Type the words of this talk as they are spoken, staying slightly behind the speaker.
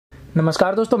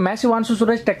नमस्कार दोस्तों, मैं शिवांशु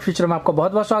सूरज टेक फ्यूचर में आपका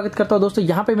बहुत बहुत स्वागत करता हूं। दोस्तों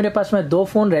यहाँ पे मेरे पास में दो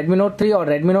फोन Redmi Note 3 और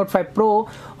Redmi Note 5 Pro,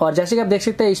 और जैसे कि आप देख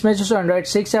सकते हैं इसमें जो Android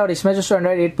 6 है और इसमें जो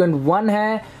Android 8.1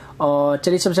 है। और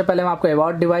चलिए सबसे पहले हम आपको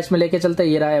अबाउट डिवाइस में लेके चलते हैं।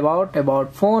 ये रहा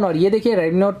अबाउट फोन, और ये देखिए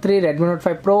Redmi Note 3, Redmi Note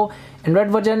 5 Pro,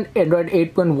 Android version Android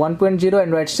 8.1.0,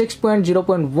 Android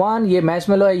 6.0.1, ये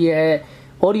मैशमेलो है, ये है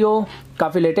ओरियो,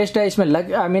 काफी लेटेस्ट है। इसमें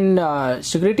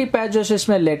सिक्योरिटी पैच जो है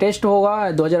इसमें लेटेस्ट होगा,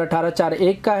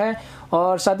 2018-4.1 का है।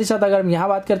 और साथ ही साथ अगर हम यहाँ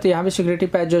बात करते हैं, यहाँ भी सिक्योरिटी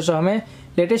पैच जो है हमें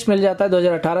लेटेस्ट मिल जाता है,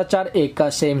 2018-4.1 का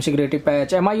सेम सिक्योरिटी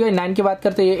पैच। MIUI 9 की बात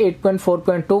करते हैं, ये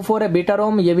 8.4.24 है बीटा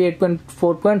रोम, ये भी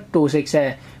 8.4.26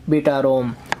 है बीटा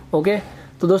रोम। ओके,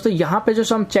 तो दोस्तों यहाँ पे जो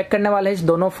हम चेक करने वाले हैं इस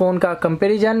दोनों फोन का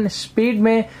कंपैरिजन स्पीड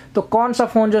में, तो कौन सा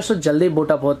फोन जो जल्दी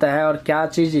बूटअप होता है और क्या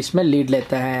चीज इसमें लीड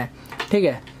लेता है। ठीक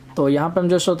है, तो यहाँ पे हम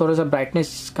जो थोड़ा सा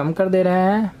ब्राइटनेस कम कर दे रहे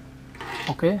हैं।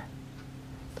 ओके,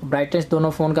 तो ब्राइटनेस दोनों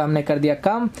फोन का हमने कर दिया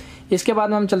कम। इसके बाद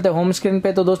में हम चलते हैं होम स्क्रीन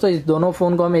पे। तो दोस्तों इस दोनों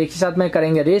फोन को हम एक ही साथ में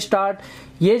करेंगे रीस्टार्ट।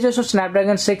 ये जो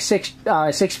स्नैपड्रैगन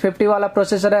 650 वाला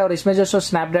प्रोसेसर है, और इसमें जो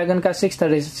स्नैपड्रैगन का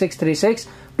 636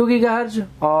 2 गीगाहर्ट्ज,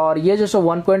 और ये जो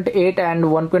 1.8 एंड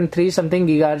 1.3 समथिंग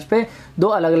गीगाहर्ट्ज पे दो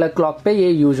अलग अलग क्लॉक पे ये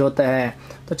यूज होता है।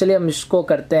 तो चलिए हम इसको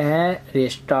करते हैं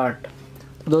रीस्टार्ट।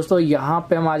 तो दोस्तों यहाँ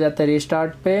पे हम आ जाते हैं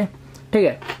रीस्टार्ट पे। ठीक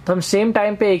है, तो हम सेम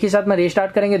टाइम पे एक ही साथ में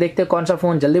रीस्टार्ट करेंगे, देखते हैं कौन सा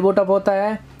फोन जल्दी बूटअप होता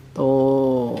है। तो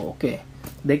ओके,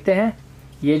 देखते हैं।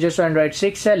 ये जो एंड्रॉइड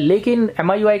 6 है, लेकिन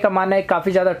MIUI का मानना है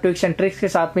काफी ज्यादा ट्रिक्स एंड ट्रिक्स के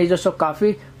साथ में ये जो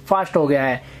काफी फास्ट हो गया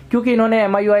है, क्योंकि इन्होंने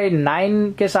MIUI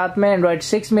 9 के साथ में एंड्रॉइड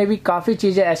 6 में भी काफी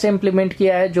चीजें ऐसे इंप्लीमेंट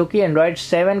किया है जो कि एंड्रॉइड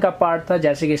 7 का पार्ट था,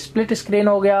 जैसे कि स्प्लिट स्क्रीन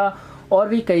हो गया और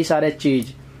भी कई सारे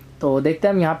चीज। तो देखते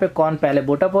हैं हम यहाँ पे कौन पहले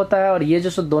बूटअप होता है। और ये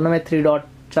जो दोनों में 3 डॉट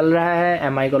चल रहा है,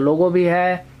 MI का लोगो भी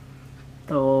है।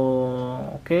 तो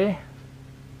ओके,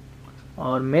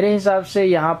 और मेरे हिसाब से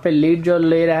यहाँ पे लीड जो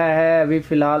ले रहा है अभी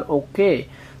फिलहाल। ओके,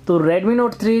 तो Redmi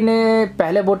Note 3 ने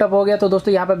पहले बूटअप हो गया। तो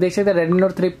दोस्तों यहाँ पे आप देख सकते हैं Redmi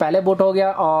Note 3 पहले बूट हो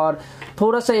गया, और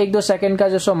थोड़ा सा 1-2 सेकंड का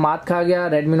जो मात खा गया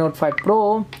Redmi Note 5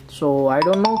 Pro। So I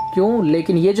don't know क्यों,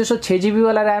 लेकिन ये जो 6GB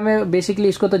वाला रैम है, बेसिकली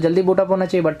इसको तो जल्दी बूटअप होना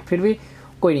चाहिए, बट फिर भी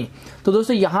कोई नहीं। तो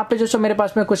दोस्तों यहाँ पे जो मेरे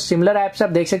पास में कुछ सिमिलर एप्स आप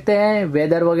देख सकते हैं,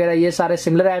 वेदर वगैरह, ये सारे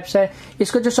सिमिलर एप्स है।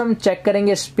 इसको जो हम चेक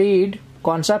करेंगे स्पीड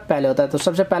कौन सा पहले होता है, तो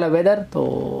सबसे पहला वेदर। तो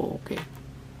ओके,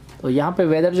 तो यहाँ पे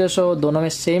वेदर जो दोनों में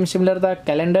सेम सिमिलर था।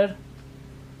 Calendar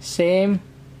same,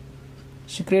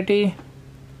 security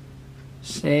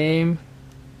same,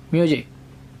 music.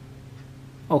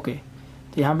 Okay,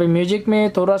 तो यहाँ पे म्यूजिक में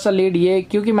थोड़ा सा लीड ये,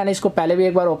 क्योंकि मैंने इसको पहले भी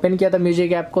एक बार ओपन किया था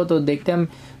म्यूजिक ऐप को। तो देखते हैं हम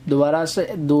दोबारा से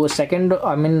 2 सेकेंड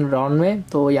राउंड में।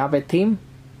 तो यहाँ पे थीम,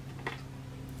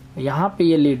 यहाँ पे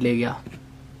ये लीड ले गया।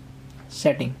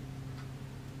 सेटिंग,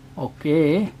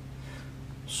 ओके,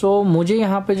 सो मुझे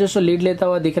यहाँ पे जो लीड लेता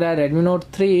हुआ दिख रहा है Redmi Note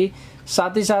 3।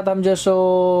 साथ ही साथ हम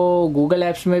जो गूगल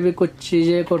एप्स में भी कुछ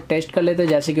चीजें को टेस्ट कर लेते हैं,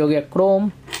 जैसे कि हो गया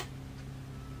क्रोम।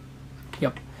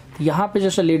 यप, यहाँ पे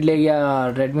जो लीड ले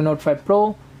गया Redmi Note 5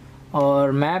 Pro।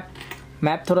 और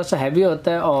मैप थोड़ा सा हैवी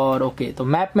होता है। और ओके, तो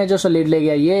मैप में जो लीड ले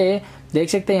गया, ये देख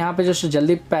सकते हैं यहाँ पे जो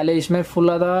जल्दी पहले इसमें फुल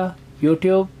था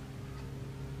यूट्यूब।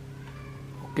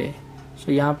 ओके,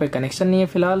 सो यहाँ पे कनेक्शन नहीं है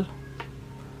फिलहाल।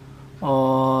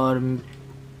 और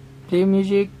प्ले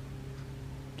म्यूजिक,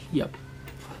 यप,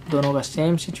 दोनों का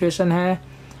सेम सिचुएशन है।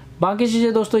 बाकी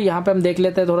चीजें दोस्तों यहाँ पे हम देख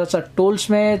लेते हैं थोड़ा सा टूल्स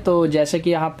में। तो जैसे कि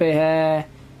यहाँ पे है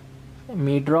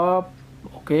मी drop,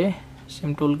 okay,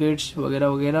 SIM tool kits वगैरह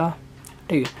वगैरह।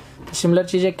 ठीक है, तो सिमिलर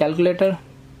चीजें, calculator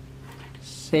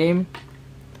same,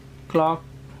 clock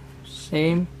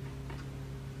same,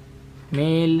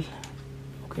 mail,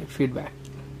 okay, feedback.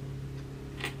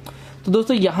 तो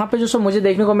दोस्तों यहाँ पे जो मुझे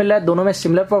देखने को मिल रहा है दोनों में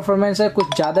सिमिलर परफॉर्मेंस है,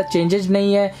 कुछ ज्यादा चेंजेस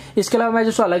नहीं है। इसके अलावा मैं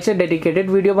जो अलग से डेडिकेटेड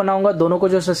वीडियो बनाऊंगा दोनों को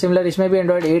जो सिमिलर, इसमें भी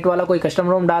एंड्रॉइड 8 वाला कोई कस्टम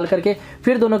रोम डाल करके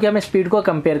फिर दोनों की हमें स्पीड को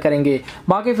कंपेयर करेंगे।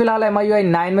 बाकी फिलहाल MIUI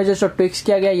 9 में जो ट्विक्स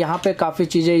किया गया, यहाँ पे काफी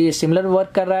चीजें ये सिमिलर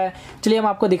वर्क कर रहा है। चलिए हम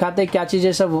आपको दिखाते हैं क्या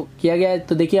चीजें सब किया गया है।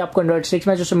 तो देखिए आपको एंड्रॉइड 6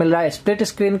 में जो मिल रहा है स्प्लिट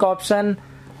स्क्रीन का ऑप्शन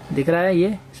दिख रहा है,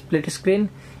 ये स्प्लिट स्क्रीन।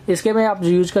 इसके में आप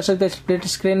यूज कर सकते हैं स्प्लिट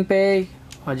स्क्रीन पे,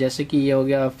 और जैसे कि ये हो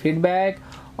गया फीडबैक,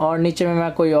 और नीचे में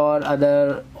मैं कोई और अदर,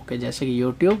 ओके, जैसे कि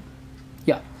यूट्यूब।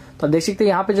 या तो देख सकते हैं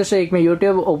यहाँ पे जो एक में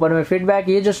यूट्यूब, ऊपर में फीडबैक।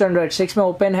 ये जो एंड्रॉइड 6 में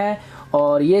ओपन है,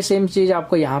 और ये सेम चीज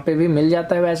आपको यहाँ पे भी मिल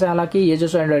जाता है वैसे। हालांकि ये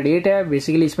जो एंड्रॉइड 8 है,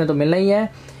 बेसिकली इसमें तो मिलना ही है।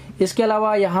 इसके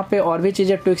अलावा यहाँ पे और भी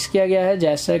चीजें ट्विक्स किया गया है,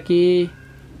 जैसा कि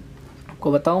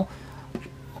आपको बताऊं,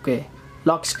 ओके,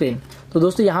 लॉक स्क्रीन। तो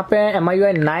दोस्तों यहाँ पे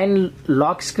MIUI 9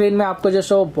 लॉक स्क्रीन में आपको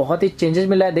जो बहुत ही चेंजेस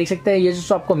मिल रहा है। देख सकते हैं ये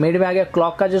जो आपको मिड में आ गया,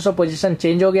 क्लॉक का जो पोजीशन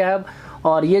चेंज हो गया है अब,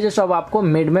 और ये जो आपको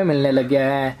मिड में मिलने लग गया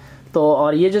है। तो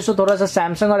और ये जो थोड़ा सा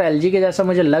सैमसंग और LG के जैसा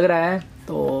मुझे लग रहा है।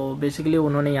 तो बेसिकली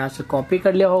उन्होंने यहाँ से कॉपी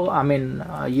कर लिया होगा, आई मीन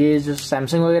ये जो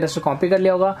सैमसंग वगैरह से कॉपी कर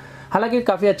लिया होगा। हालांकि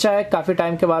काफ़ी अच्छा है, काफ़ी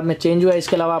टाइम के बाद में चेंज हुआ है।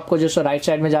 इसके अलावा आपको जो सो राइट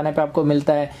साइड में जाने पे आपको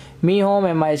मिलता है मी होम,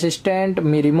 एमआई असिस्टेंट,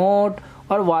 मी रिमोट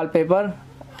और वॉलपेपर,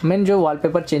 मीन जो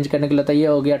वॉलपेपर चेंज करने के लिए होता है। ये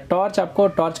हो गया टॉर्च, आपको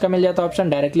टॉर्च का मिल जाता है ऑप्शन,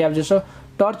 डायरेक्टली आप जो सो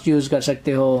टॉर्च यूज़ कर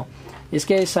सकते हो।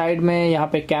 इसके साइड में यहाँ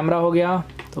पे कैमरा हो गया,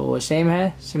 तो सेम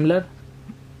है, सिमिलर,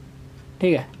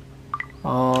 ठीक है।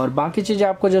 और बाकी चीज़ें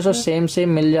आपको जो सो सेम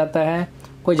मिल जाता है,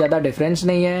 कोई ज़्यादा डिफरेंस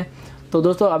नहीं है। तो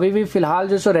दोस्तों अभी भी फिलहाल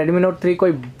जो सो Redmi Note 3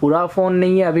 कोई बुरा फ़ोन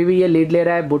नहीं है, अभी भी ये लीड ले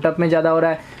रहा है, बूटअप में ज़्यादा हो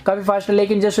रहा है, काफ़ी फास्ट है।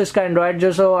 लेकिन जो सो इसका एंड्रॉयड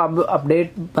जो सो अब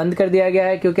अपडेट बंद कर दिया गया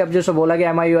है, क्योंकि अब जो सो बोला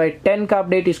गया MIUI 10 का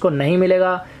अपडेट इसको नहीं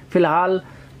मिलेगा फिलहाल।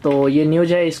 तो ये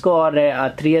न्यूज़ है इसको, और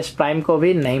 3S प्राइम को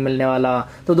भी नहीं मिलने वाला।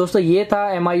 तो दोस्तों ये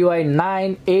था MIUI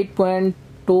 9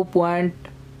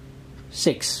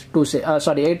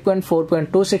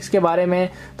 8.4.26 के बारे में।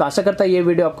 तो आशा करता है ये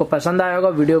वीडियो आपको पसंद आया होगा।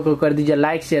 वीडियो को कर दीजिए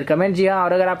लाइक, शेयर, कमेंट। जी हाँ,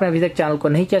 और अगर आपने अभी तक चैनल को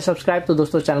नहीं किया सब्सक्राइब, तो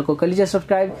दोस्तों चैनल को कर लीजिए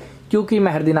सब्सक्राइब, क्योंकि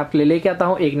मैं हर दिन आपके लिए लेके आता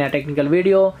हूँ एक नया टेक्निकल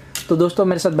वीडियो। तो दोस्तों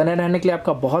मेरे साथ बने रहने के लिए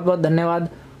आपका बहुत बहुत धन्यवाद।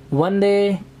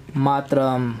 वंदे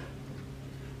मातरम।